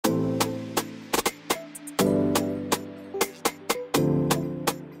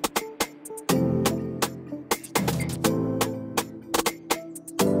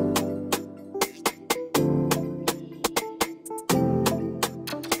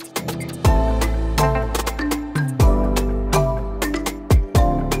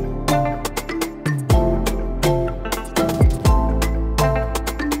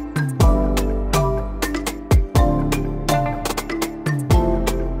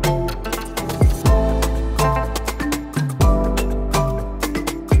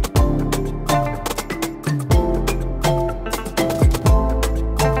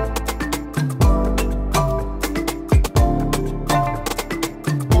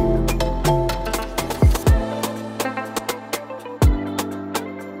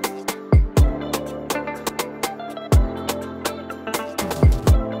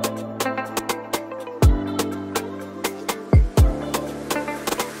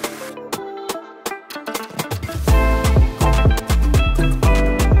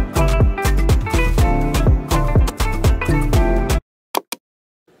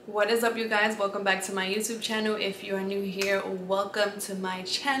What is up, you guys? Welcome back to my YouTube channel. If you are new here, welcome to my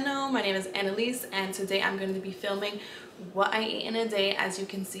channel. My name is Annalise and today I'm going to be filming what I eat in a day. As you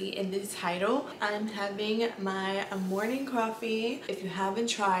can see in the title, I'm having my morning coffee. If you haven't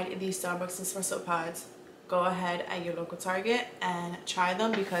tried these Starbucks espresso pods, go ahead at your local Target and try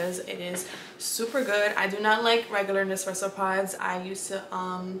them because it is super good. I do not like regular Nespresso pods. I used to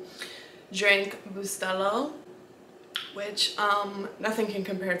drink Bustelo, which nothing can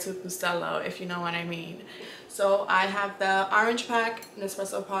compare to Bustelo, if you know what I mean. So I have the orange pack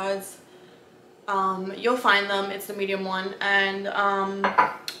Nespresso pods. You'll find them, it's the medium one, and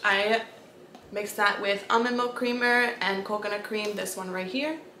I mix that with almond milk creamer and coconut cream, this one right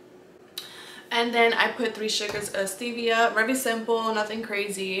here. And then I put 3 sugars of stevia. Very simple, nothing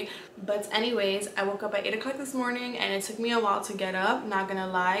crazy. But anyways, I woke up at 8 o'clock this morning and it took me a while to get up. Not gonna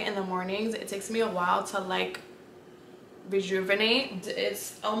lie, in the mornings it takes me a while to like rejuvenate.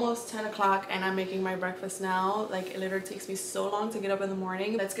 It's almost 10 o'clock and I'm making my breakfast now. Like, it literally takes me so long to get up in the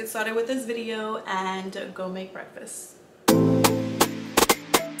morning. Let's get started with this video and go make breakfast.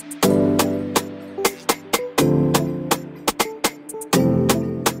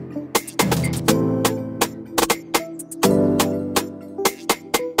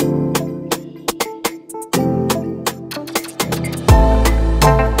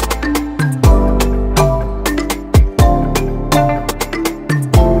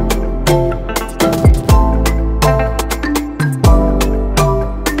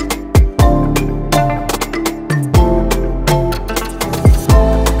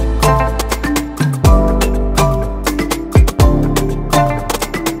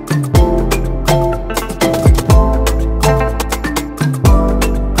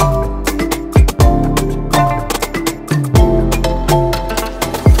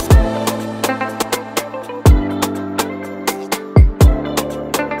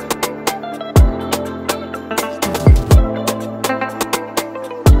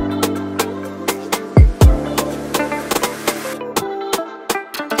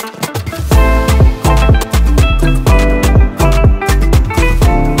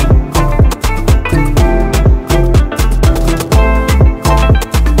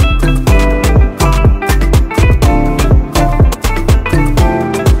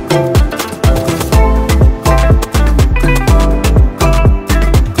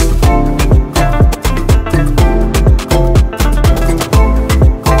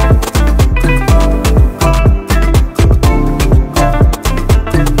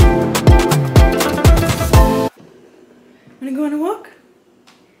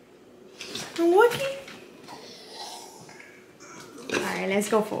 Let's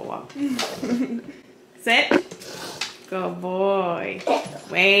go for a walk. Sit. Good boy.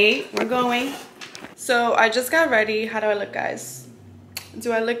 Wait, we're going. So I just got ready. How do I look, guys?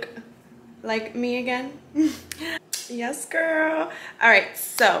 Do I look like me again? Yes, girl. All right,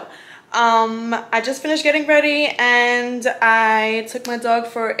 so I just finished getting ready and I took my dog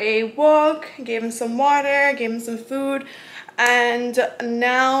for a walk, gave him some water, gave him some food, and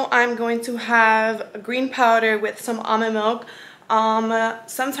now I'm going to have green powder with some almond milk.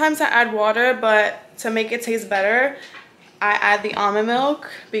 Sometimes I add water, but to make it taste better, I add the almond milk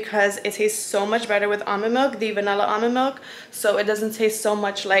because it tastes so much better with almond milk, the vanilla almond milk, so it doesn't taste so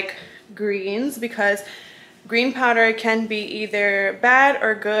much like greens, because green powder can be either bad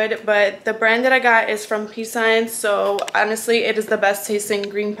or good, but the brand that I got is from Peace Science, so honestly it is the best tasting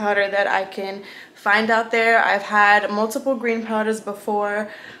green powder that I can find out there. I've had multiple green powders before,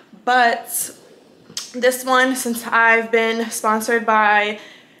 but this one, since I've been sponsored by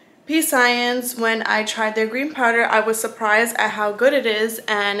Peace Science, when I tried their green powder, I was surprised at how good it is,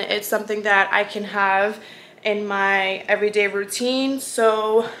 and it's something that I can have in my everyday routine.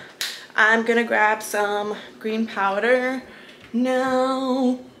 So I'm gonna grab some green powder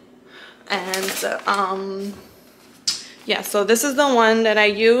now. And yeah, so this is the one that I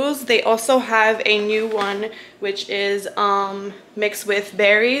use. They also have a new one which is mixed with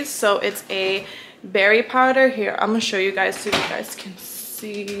berries, so it's a berry powder. Here, I'm gonna show you guys so you guys can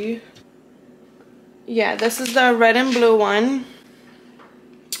see. Yeah, this is the red and blue one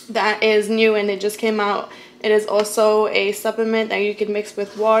that is new and it just came out. It is also a supplement that you can mix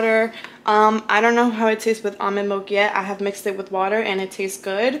with water. I don't know how it tastes with almond milk yet. I have mixed it with water and it tastes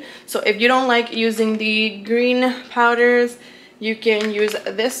good. So if you don't like using the green powders, you can use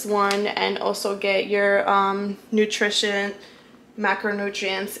this one and also get your nutrition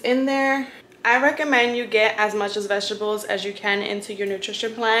macronutrients in there. I recommend you get as much as vegetables as you can into your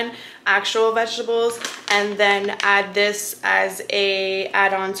nutrition plan, actual vegetables, and then add this as a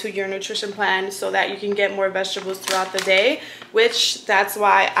add-on to your nutrition plan so that you can get more vegetables throughout the day, which that's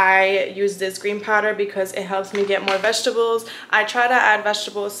why I use this green powder, because it helps me get more vegetables. I try to add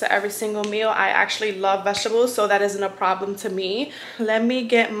vegetables to every single meal. I actually love vegetables, so that isn't a problem to me. Let me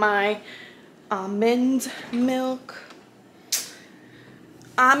get my almond milk.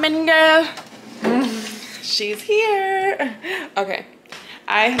 Almond girl. She's here. Okay,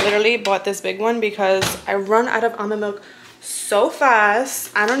 I literally bought this big one because I run out of almond milk so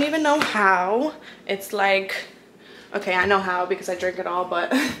fast. I don't even know how. It's like, okay, I know how because I drink it all,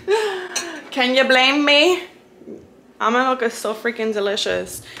 but can you blame me? Almond milk is so freaking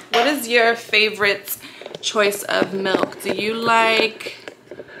delicious. What is your favorite choice of milk? Do you like,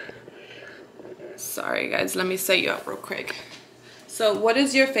 sorry guys, let me set you up real quick. So what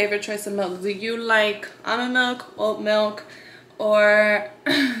is your favorite choice of milk? Do you like almond milk, oat milk, or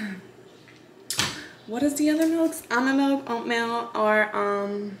what is the other milks? Almond milk, oat milk,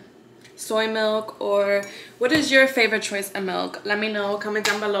 or soy milk, or what is your favorite choice of milk? Let me know, comment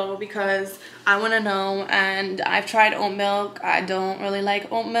down below, because I want to know. And I've tried oat milk. I don't really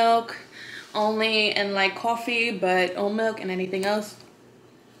like oat milk, only in like coffee, but oat milk and anything else.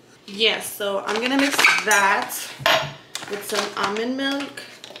 Yes, so I'm gonna mix that with some almond milk.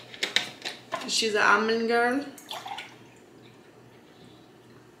 She's an almond girl.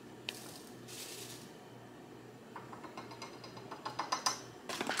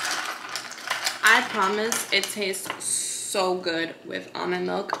 I promise it tastes so good with almond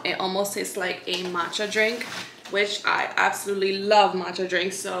milk. It almost tastes like a matcha drink, which I absolutely love matcha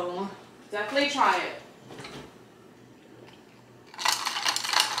drinks, so definitely try it.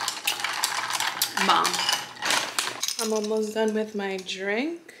 Bomb. I'm almost done with my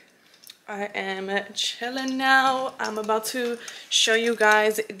drink. I am chilling now. I'm about to show you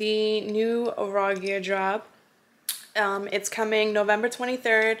guys the new Rawgear drop. It's coming November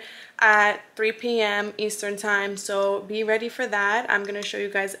 23rd at 3 p.m. Eastern time, so be ready for that. I'm gonna show you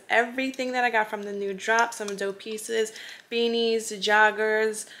guys everything that I got from the new drop, some dope pieces, beanies,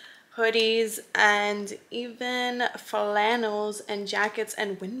 joggers, hoodies, and even flannels and jackets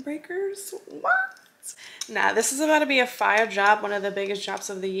and windbreakers. What? Now this is about to be a fire drop, one of the biggest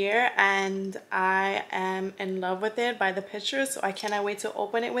drops of the year, and I am in love with it by the pictures, so I cannot wait to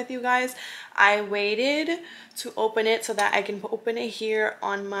open it with you guys. I waited to open it so that I can open it here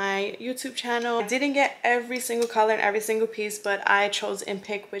on my YouTube channel. I didn't get every single color and every single piece, but I chose and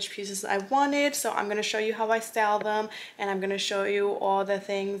picked which pieces I wanted, so I'm going to show you how I style them, and I'm going to show you all the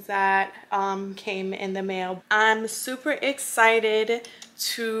things that came in the mail. I'm super excited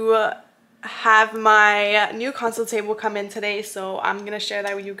to have my new console table come in today, so I'm gonna share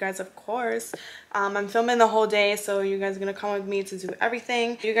that with you guys, of course. I'm filming the whole day, so you guys are gonna come with me to do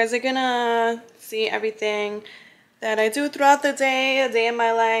everything. You guys are gonna see everything that I do throughout the day, a day in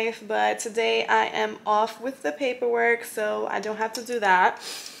my life, but today I am off with the paperwork, so I don't have to do that.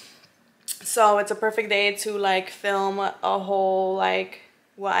 So it's a perfect day to like film a whole like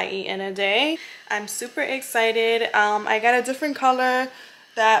what I eat in a day. I'm super excited. I got a different color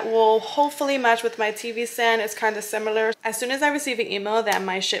that will hopefully match with my TV stand. It's kind of similar. As soon as I receive an email that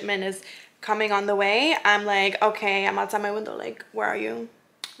my shipment is coming on the way, I'm like, okay, I'm outside my window like, where are you?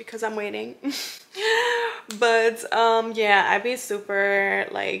 Because I'm waiting. But yeah, I be super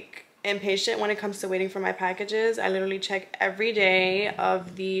like impatient when it comes to waiting for my packages. I literally check every day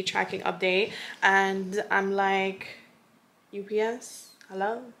of the tracking update, and I'm like, UPS,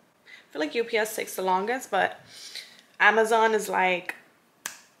 hello? I feel like UPS takes the longest, but Amazon is like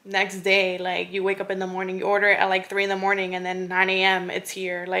next day. Like you wake up in the morning, you order it at like 3 in the morning, and then 9 a.m. it's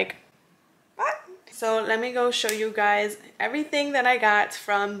here. Like what? So let me go show you guys everything that I got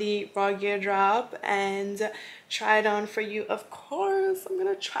from the Rawgear drop and try it on for you. Of course I'm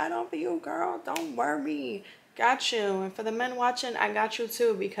gonna try it on for you, girl, don't worry. Got you. And for the men watching, I got you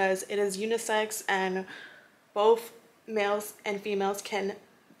too, because it is unisex and both males and females can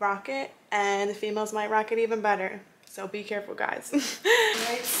rock it, and the females might rock it even better. So be careful, guys.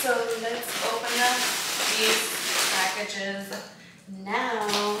 Alright, so let's open up these packages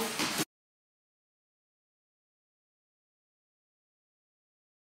now.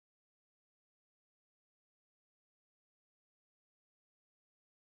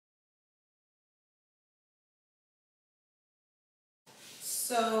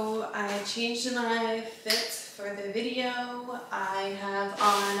 So I changed my fit for the video. I have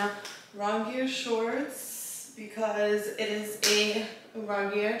on Rawgear shorts because it is a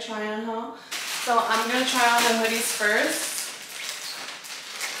Rawgear try on haul. So I'm gonna try on the hoodies first.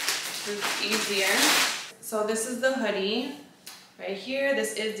 It's easier. So this is the hoodie right here.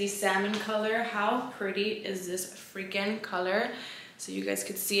 This is the salmon color. How pretty is this freaking color? So you guys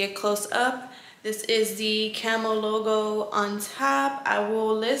could see it close up. This is the camo logo on top. I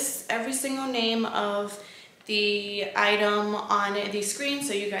will list every single name of the item on the screen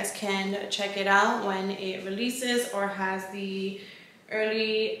so you guys can check it out when it releases or has the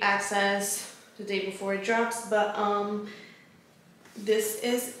early access the day before it drops. But this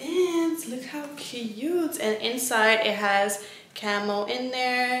is it. Look how cute. And inside it has camo in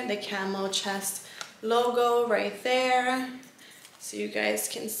there, the camo chest logo right there, so you guys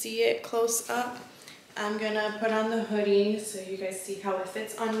can see it close up. I'm gonna put on the hoodie so you guys see how it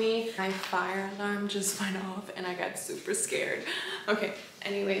fits on me. My fire alarm just went off and I got super scared. Okay,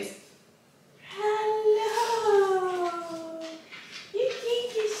 anyways. Hello! You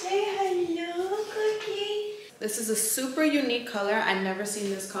think you say hello, Cookie? This is a super unique color. I've never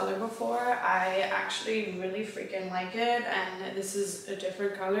seen this color before. I actually really freaking like it, and this is a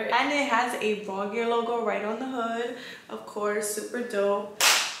different color. And it has a Rawgear logo right on the hood. Of course, super dope.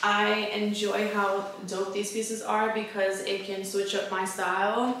 I enjoy how dope these pieces are because it can switch up my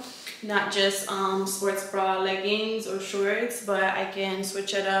style. Not just sports bra leggings or shorts, but I can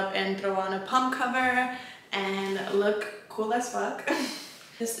switch it up and throw on a pump cover and look cool as fuck.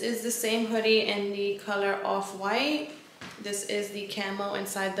 This is the same hoodie in the color off-white. This is the camo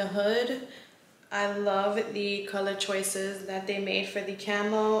inside the hood. I love the color choices that they made for the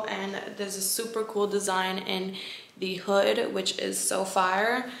camo, and there's a super cool design in the hood, which is so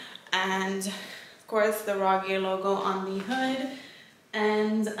fire. And of course the Rawgear logo on the hood,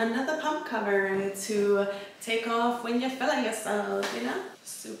 and another pump cover to take off when you're feeling yourself, you know?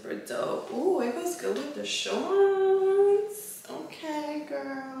 Super dope. Ooh, it goes good with the shorts. Okay,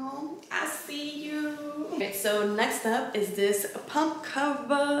 girl, I see you. Okay, so next up is this pump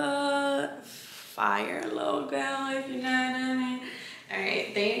cover. Fire logo, if you know what I mean.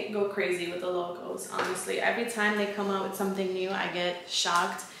 Alright, they go crazy with the logos, honestly. Every time they come out with something new, I get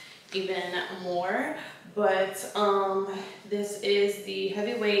shocked even more. But this is the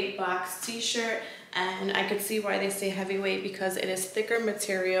heavyweight box t-shirt, and I could see why they say heavyweight because it is thicker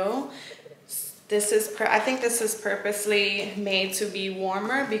material. This is I think this is purposely made to be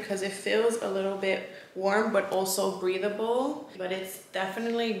warmer because it feels a little bit warm but also breathable. But it's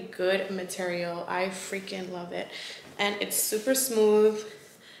definitely good material. I freaking love it. And it's super smooth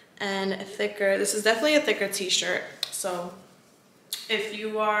and thicker. This is definitely a thicker t-shirt. So if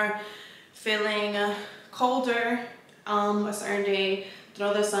you are feeling colder a certain day,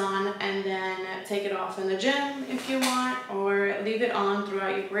 throw this on and then take it off in the gym if you want, or leave it on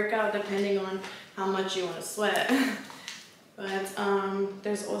throughout your workout depending on how much you want to sweat. But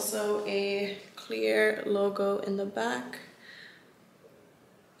there's also a clear logo in the back.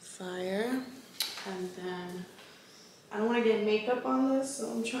 Fire. And then I don't want to get makeup on this, so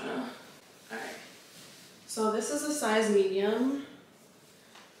I'm trying to... Alright. So this is a size medium.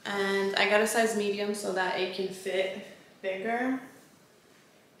 And I got a size medium so that it can fit bigger.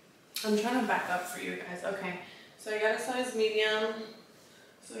 I'm trying to back up for you guys. Okay. So I got a size medium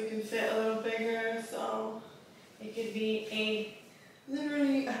so it can fit a little bigger. So it could be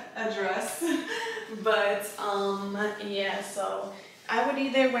literally a dress. But yeah, so I would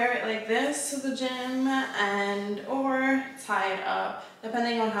either wear it like this to the gym or tie it up,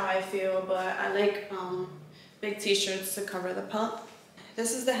 depending on how I feel. But I like big t-shirts to cover the pump.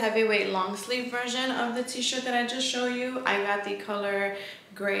 This is the heavyweight long sleeve version of the t-shirt that I just showed you. I got the color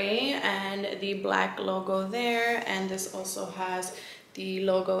gray and the black logo there, and this also has the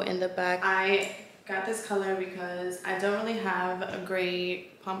logo in the back. I got this color because I don't really have a gray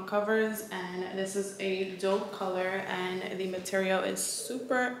pump covers, and this is a dope color and the material is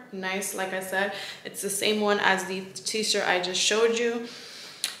super nice. Like I said, it's the same one as the t-shirt I just showed you.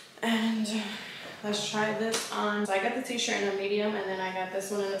 And let's try this on. So I got the t-shirt in a medium, and then I got this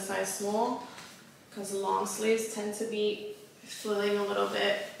one in a size small because long sleeves tend to be feeling a little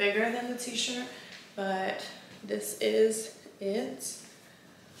bit bigger than the t-shirt, but this is it.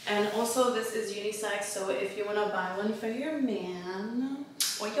 And also this is unisex, so if you want to buy one for your man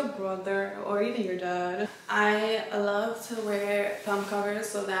or your brother or even your dad. I love to wear pump covers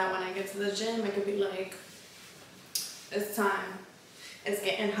so that when I get to the gym it could be like, it's time, it's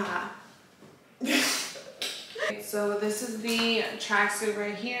getting hot. So this is the tracksuit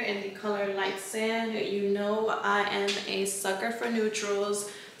right here in the color light sand. You know I am a sucker for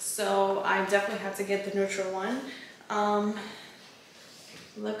neutrals, so I definitely had to get the neutral one.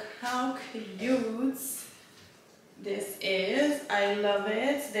 Look how cute this is. I love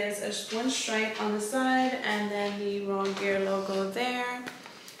it. There's one stripe on the side and then the Rawgear logo there.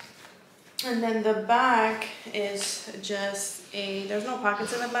 And then the back is just there's no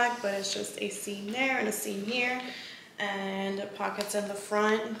pockets in the back, but it's just a seam there and a seam here, and pockets in the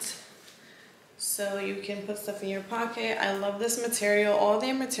front. So you can put stuff in your pocket. I love this material. All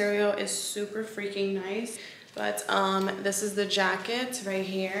the material is super freaking nice. But this is the jacket right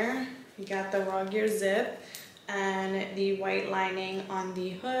here. You got the Rawgear zip and the white lining on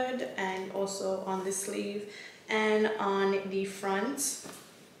the hood and also on the sleeve and on the front.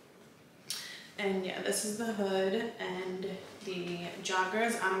 And yeah, this is the hood and the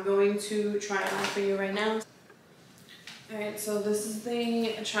joggers. I'm going to try it on for you right now. Alright, so this is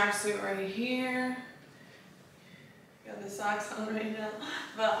the tracksuit right here. Got the socks on right now.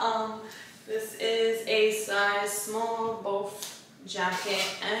 But this is a size small, both jacket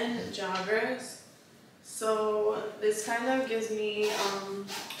and joggers. So this kind of gives me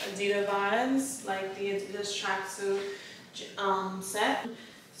Adidas vibes, like the Adidas tracksuit set.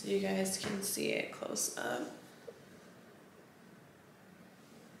 So you guys can see it close up.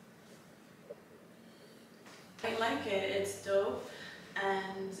 I like it, it's dope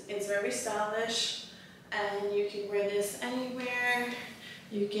and it's very stylish, and you can wear this anywhere.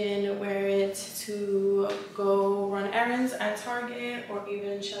 You can wear it to go run errands at Target or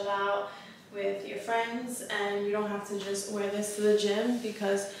even chill out with your friends, and you don't have to just wear this to the gym,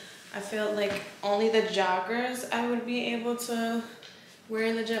 because I feel like only the joggers I would be able to wear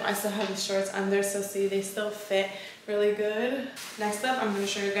in the gym. I still have the shorts under, so see, they still fit really good. Next up, I'm going to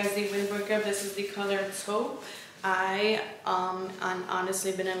show you guys the windbreaker. This is the color taupe. I've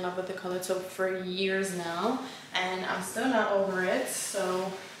honestly been in love with the color taupe for years now, and I'm still not over it.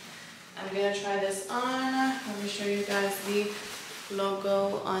 So I'm going to try this on. Let me show you guys the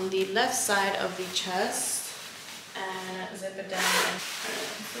logo on the left side of the chest and zip it down.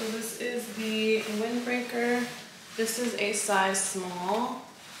 So this is the windbreaker. This is a size small.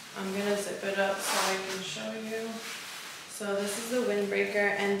 I'm gonna zip it up so I can show you. So this is the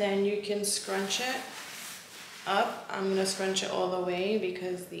windbreaker, and then you can scrunch it up. I'm gonna scrunch it all the way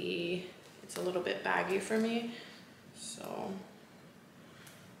because it's a little bit baggy for me. So,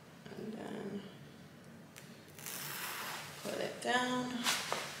 and then put it down.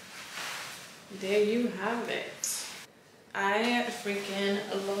 There you have it. I freaking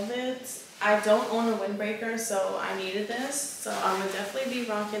love it. I don't own a windbreaker, so I needed this. So I would definitely be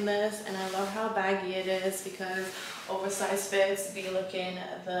rocking this, and I love how baggy it is because oversized fits be looking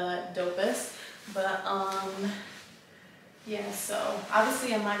the dopest. But yeah, so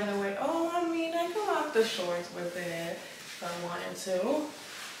obviously I'm not gonna wear, I can rock the shorts with it if I wanted to.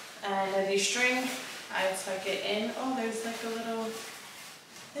 And the string, I tuck it in. Oh, there's like a little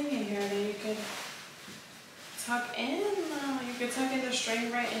thing in here that you could tuck in. You could tuck in the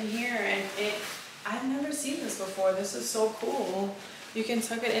string right in here, and I've never seen this before. This is so cool. You can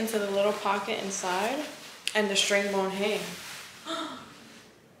tuck it into the little pocket inside, and the string won't hang.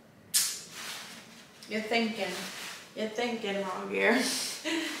 You're thinking Rawgear.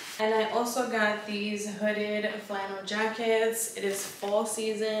 And I also got these hooded flannel jackets. It is fall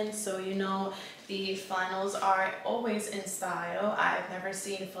season, so you know the flannels are always in style. I've never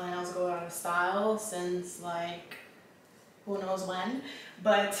seen flannels go out of style since like who knows when.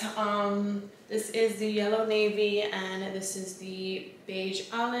 But this is the yellow navy, and this is the beige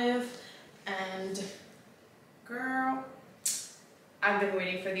olive. And girl, I've been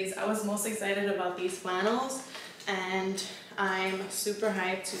waiting for these. I was most excited about these flannels, and I'm super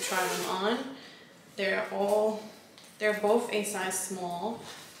hyped to try them on. They're both a size small,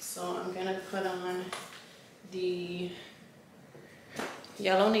 so I'm gonna put on the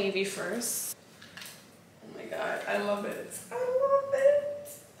yellow navy first. Oh my god, I love it. I love it.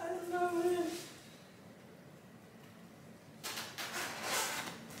 I love it.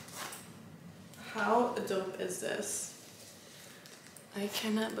 How dope is this? I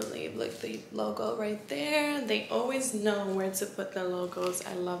cannot believe, look, the logo right there. They always know where to put the logos.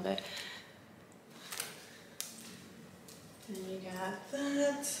 I love it. And you got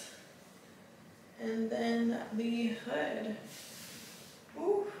that. And then the hood.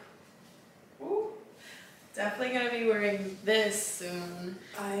 Ooh. Ooh. Definitely gonna be wearing this soon.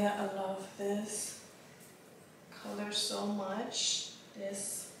 I love this color so much.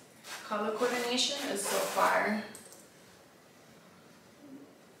 This color coordination is so fire.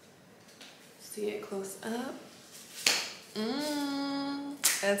 See it close up.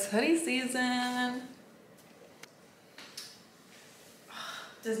 It's hoodie season.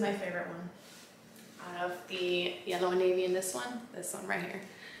 This is my favorite one. Out of the yellow and navy and this one right here.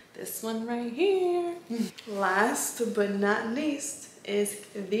 This one right here. Last but not least is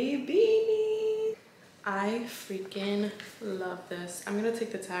the beanie. I freaking love this. I'm gonna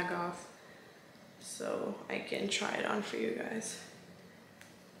take the tag off so I can try it on for you guys.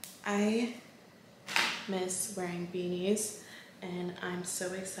 I miss wearing beanies and I'm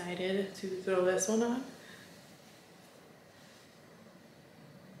so excited to throw this one on.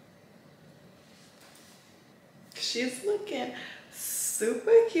 She's looking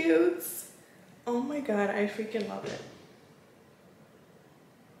super cute. Oh my god, I freaking love it.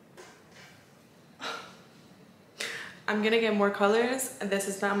 I'm gonna get more colors. This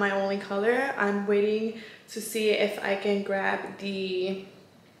is not my only color. I'm waiting to see if I can grab the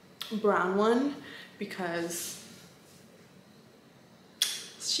brown one because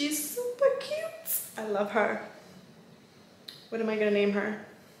she's super cute. I love her. What am I gonna name her?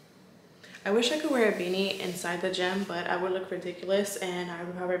 I wish I could wear a beanie inside the gym, but I would look ridiculous and I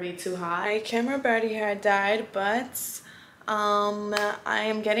would probably be too hot. My camera battery had died, but I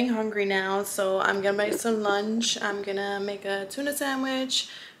am getting hungry now, so I'm gonna make some lunch. I'm gonna make a tuna sandwich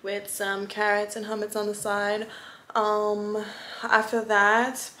with some carrots and hummus on the side. After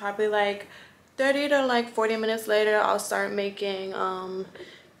that, probably like 30 to like 40 minutes later, I'll start making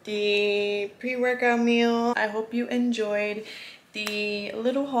the pre-workout meal. I hope you enjoyed the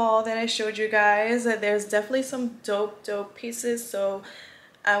little haul that I showed you guys. There's definitely some dope pieces, so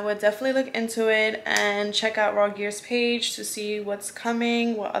I would definitely look into it and check out Rawgear's page to see what's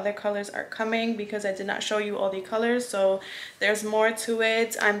coming, what other colors are coming, because I did not show you all the colors, so there's more to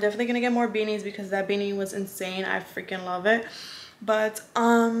it. I'm definitely gonna get more beanies because that beanie was insane. I freaking love it. But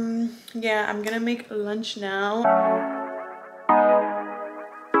yeah, I'm gonna make lunch now.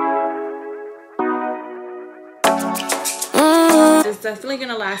 It's definitely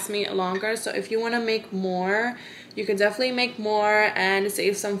gonna last me longer, so if you want to make more, you can definitely make more and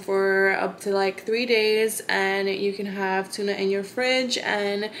save some for up to like 3 days, and you can have tuna in your fridge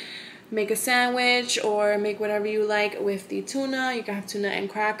and make a sandwich or make whatever you like with the tuna. You can have tuna and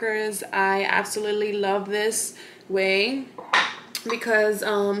crackers. I absolutely love this way because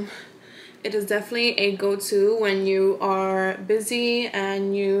it is definitely a go-to when you are busy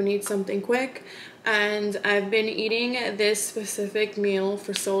and you need something quick. And I've been eating this specific meal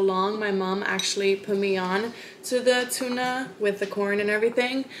for so long. My mom actually put me on to the tuna with the corn and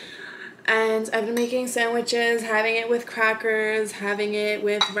everything. And I've been making sandwiches, having it with crackers, having it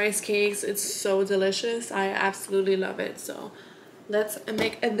with rice cakes. It's so delicious. I absolutely love it. So let's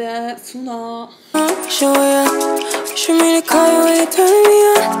make the tuna. Show me the car where you turn me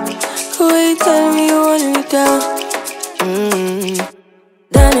on. The way you tell me you want me down.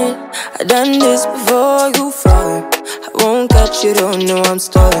 Done it, I done this before you fall. I won't catch you, don't know I'm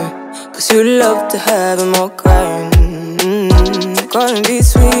stalling. Cause you love to have them all crying. Calling me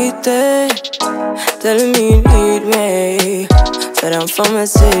sweet, telling me you need me. But I'm from a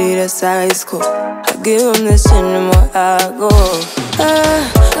city that's high school. I give them this and the more I go.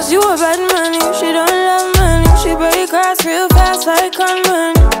 Cause you a bad money, she don't love money. She break hearts real fast like con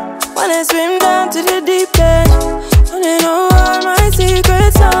money. Wanna swim down to the deep end. Wanna know all my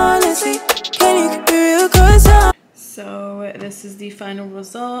secrets, honestly. Can you keep it real close on? So this is the final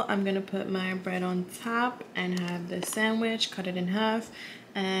result. I'm gonna put my bread on top and have the sandwich, cut it in half,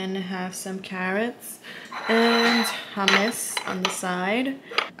 and have some carrots and hummus on the side.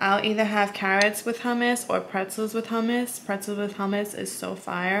 I'll either have carrots with hummus or pretzels with hummus. Pretzels with hummus is so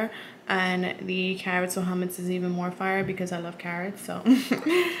fire, and the carrots with hummus is even more fire because I love carrots. So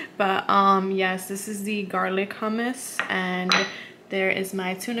but yes, this is the garlic hummus, and there is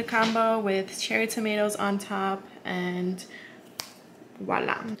my tuna combo with cherry tomatoes on top, and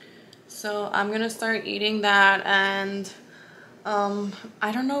voila. So I'm gonna start eating that, and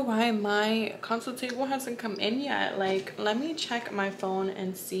I don't know why my console table hasn't come in yet. Like, let me check my phone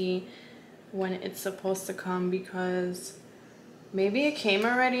and see when it's supposed to come, because maybe it came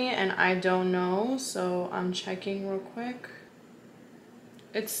already and I don't know. So I'm checking real quick.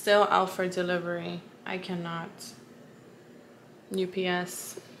 It's still out for delivery. I cannot.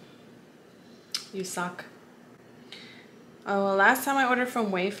 UPS, you suck. Oh, well, last time I ordered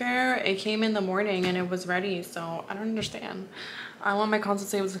from Wayfair, it came in the morning and it was ready, so I don't understand. I want my console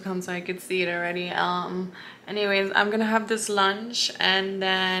table to come so I could see it already. Anyways, I'm gonna have this lunch, and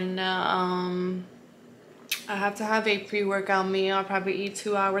then I have to have a pre-workout meal. I'll probably eat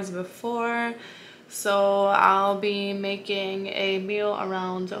 2 hours before, so I'll be making a meal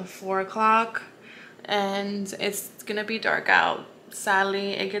around 4 o'clock, and it's gonna be dark out.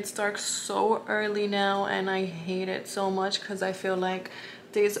 Sadly, it gets dark so early now, and I hate it so much because I feel like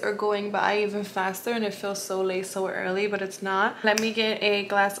days are going by even faster and it feels so late so early, but it's not. Let me get a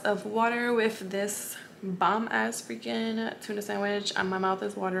glass of water with this bomb ass freaking tuna sandwich, and my mouth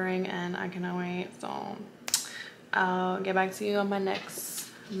is watering and I cannot wait. So I'll get back to you on my next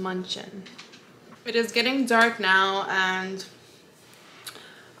munchin'. It is getting dark now, and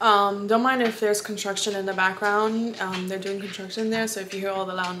don't mind if there's construction in the background. They're doing construction there, so if you hear all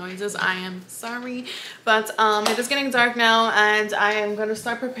the loud noises, I am sorry. But it is getting dark now, and I am going to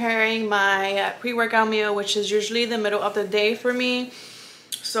start preparing my pre-workout meal, which is usually the middle of the day for me.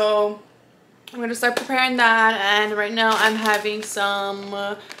 So I'm going to start preparing that, and right now I'm having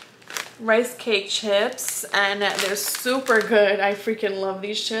some rice cake chips, and they're super good. I freaking love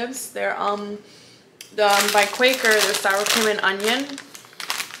these chips. They're by Quaker. They're sour cream and onion.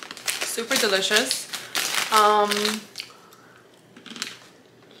 Super delicious.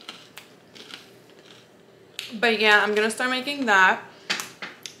 But yeah, I'm gonna start making that.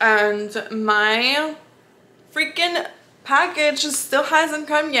 And my freaking package still hasn't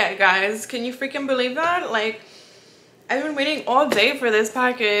come yet, guys. Can you freaking believe that? Like, I've been waiting all day for this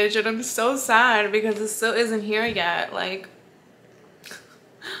package, and I'm so sad because it still isn't here yet. Like,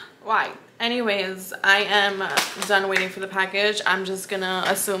 why? Anyways, I am done waiting for the package. I'm just gonna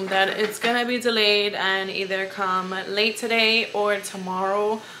assume that it's gonna be delayed and either come late today or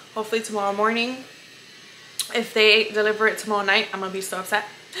tomorrow. Hopefully tomorrow morning. If they deliver it tomorrow night, I'm gonna be so upset.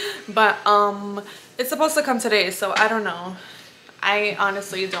 But it's supposed to come today, so I don't know. I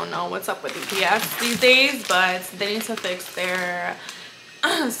honestly don't know what's up with UPS these days, but they need to fix their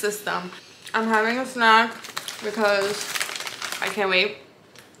system. I'm having a snack because I can't wait.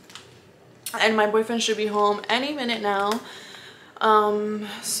 And my boyfriend should be home any minute now.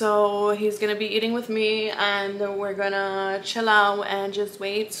 So he's gonna be eating with me, and we're gonna chill out and just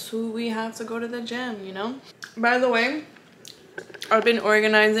wait till we have to go to the gym, you know? By the way, I've been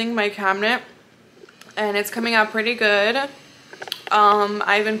organizing my cabinet, and it's coming out pretty good.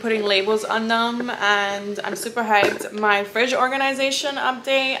 I've been putting labels on them, and I'm super hyped. My fridge organization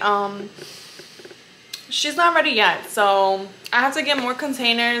update, she's not ready yet, so I have to get more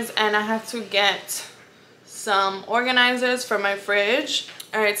containers, and I have to get some organizers for my fridge.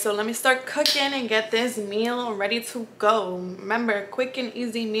 All right, so let me start cooking and get this meal ready to go. Remember, quick and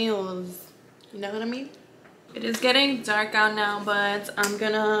easy meals, you know what I mean? It is getting dark out now, but I'm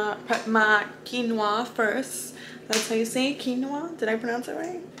gonna prep my quinoa first. That's how you say quinoa? Did I pronounce it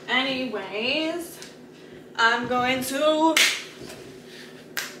right? Anyways, I'm going to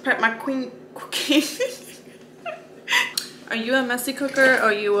prep my cooking. Are you a messy cooker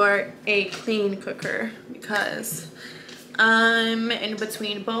or you are a clean cooker? Because I'm in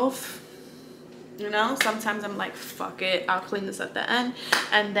between both, you know? Sometimes I'm like, fuck it, I'll clean this at the end.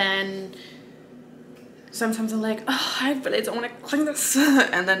 And then sometimes I'm like, oh, I really don't want to clean this.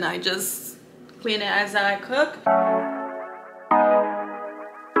 And then I just clean it as I cook.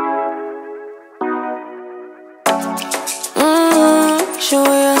 Show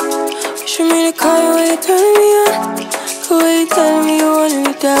ya, show me the car where you turn me on. The way you tell me you want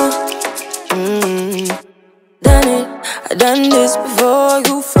me down. Done it, I done this before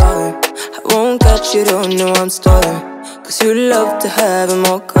you fall. I won't catch you, don't know I'm stalling. Cause you love to have them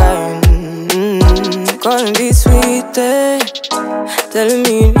all crying. Calling me sweet, telling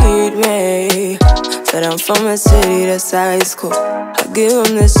me you need me. But I'm from a city that's high school. I give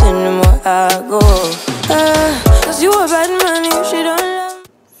them this anymore, I go. Cause you a bad man if she don't love me.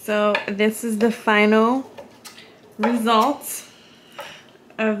 So this is the final result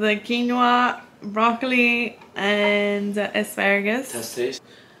of the quinoa, broccoli, and asparagus.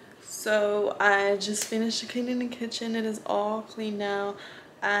 So I just finished cleaning the kitchen. It is all clean now.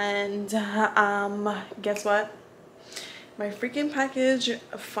 And guess what? My freaking package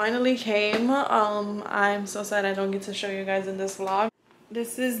finally came. I'm so sad I don't get to show you guys in this vlog.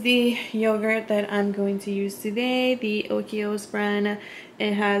 This is the yogurt that I'm going to use today, the Okios brand.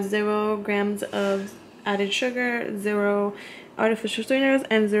 It has 0 grams of added sugar, 0 artificial sweeteners,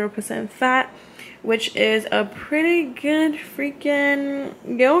 and 0% fat, which is a pretty good freaking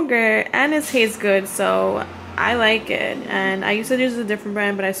yogurt, and it tastes good, so I like it. And I used to use a different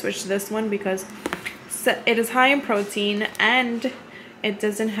brand, but I switched to this one because it is high in protein and it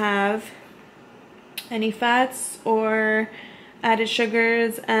doesn't have any fats or added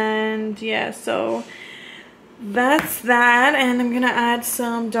sugars. And yeah, so that's that. And I'm gonna add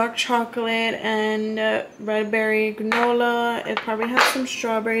some dark chocolate and red berry granola. It probably has some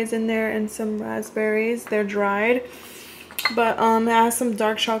strawberries in there and some raspberries. They're dried, but it has some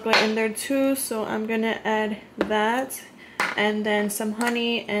dark chocolate in there too, so I'm gonna add that, and then some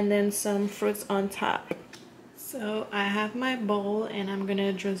honey, and then some fruits on top. So I have my bowl, and I'm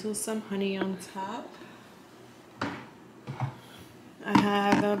gonna drizzle some honey on top. I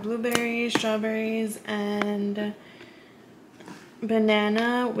have blueberries, strawberries, and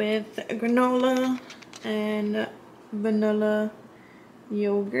banana with granola and vanilla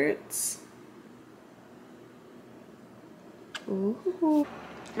yogurts. Ooh.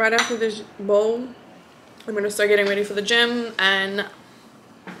 Right after this bowl, I'm gonna start getting ready for the gym and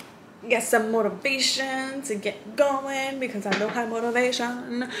get some motivation to get going because I don't have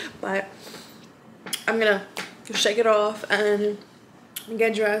motivation. But I'm gonna shake it off and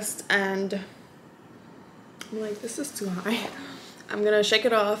get dressed, and I'm like, this is too high. I'm gonna shake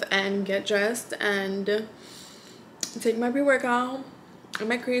it off and get dressed and take my pre-workout and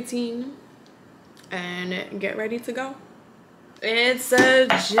my creatine and get ready to go. It's a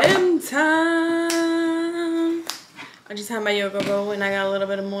gym time. I just had my yoga roll and I got a little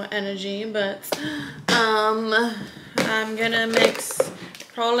bit more energy, but I'm gonna mix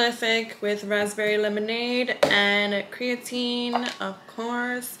Prolific with raspberry lemonade and creatine, of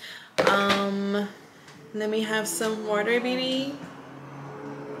course. Let me have some water, baby.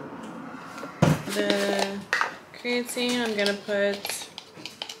 The creatine, I'm gonna put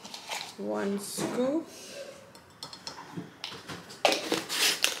 1 scoop.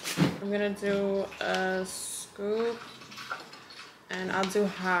 I'm gonna do a scoop, and I'll do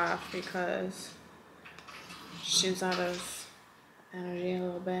half because she's out of energy a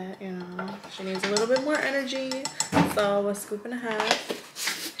little bit, you know. She needs a little bit more energy, so a scoop and a half.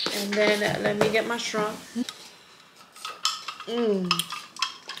 And then let me get my straw. I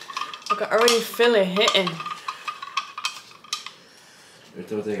can already feel it hitting. Every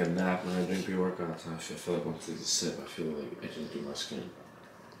time I take a nap when I drink pre-workouts, I feel like I'm taking a sip. I feel like itching through my skin.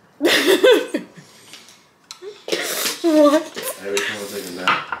 What? Every time I take a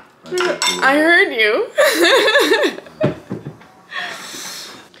nap, I heard you.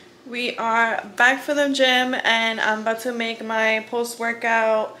 We are back for the gym and I'm about to make my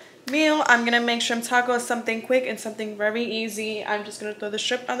post-workout meal. I'm gonna make shrimp tacos, something quick and something very easy. I'm just gonna throw the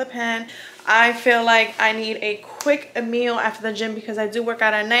shrimp on the pan. I feel like I need a quick meal after the gym because I do work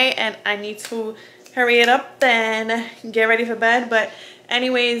out at night and I need to hurry it up and get ready for bed. But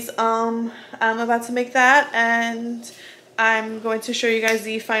anyways, I'm about to make that and I'm going to show you guys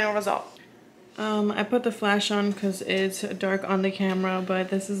the final result. I put the flash on because it's dark on the camera, but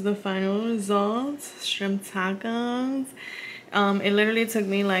this is the final result. Shrimp tacos. It literally took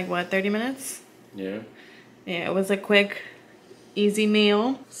me like, what, 30 minutes? Yeah. Yeah, it was a quick, easy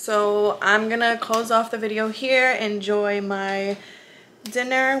meal. So I'm gonna close off the video here. Enjoy my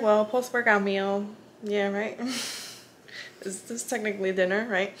dinner. Well, post-workout meal. Yeah, right? This is technically dinner,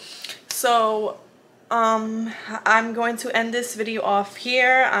 right? So I'm going to end this video off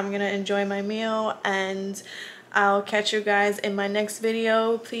here. I'm gonna enjoy my meal and I'll catch you guys in my next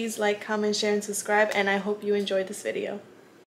video. Please like, comment, share, and subscribe, and I hope you enjoyed this video.